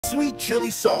Sweet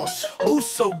chili sauce, oh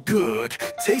so good.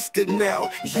 Taste it now,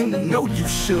 you know you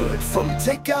should. From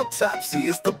takeout, Tapsi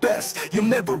is the best. You'll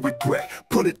never regret,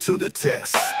 put it to the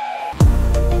test.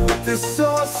 With this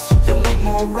sauce, you'll need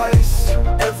more rice.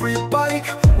 Every bite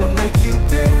will make you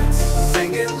dance.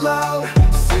 Sing it loud,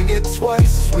 sing it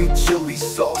twice. Sweet chili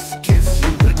sauce gives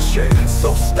you the chance.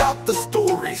 So stop the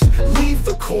stories, leave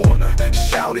the corner.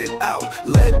 Shout it out,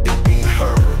 let it be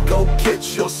heard. Go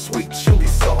get your sweet chili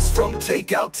sauce from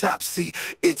takeout, Tapsi,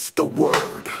 it's the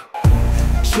word.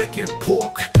 Chicken,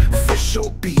 pork, fish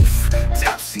or beef,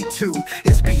 Tapsi too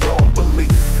is beyond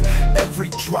belief. Every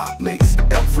drop makes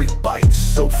every bite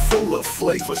so full of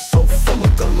flavor, so full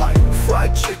of delight.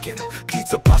 Fried chicken,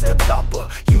 pizza, pasta topper,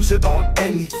 use it on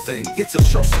anything, it's a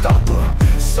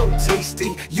showstopper. So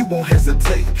tasty, you won't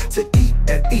hesitate to eat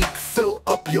and eat, fill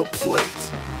up your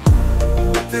plate.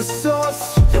 With this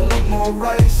sauce, you'll need more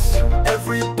rice.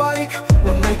 Every bite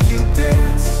will make you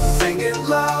dance. Sing it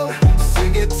loud,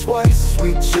 sing it twice.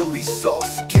 Sweet chili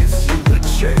sauce gives you the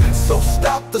chance. So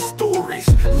stop the stories,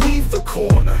 leave the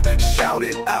corner. Shout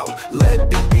it out,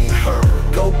 let it be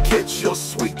heard. Go get your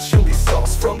sweet chili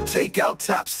sauce from takeout,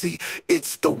 Tapsi,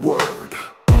 it's the word.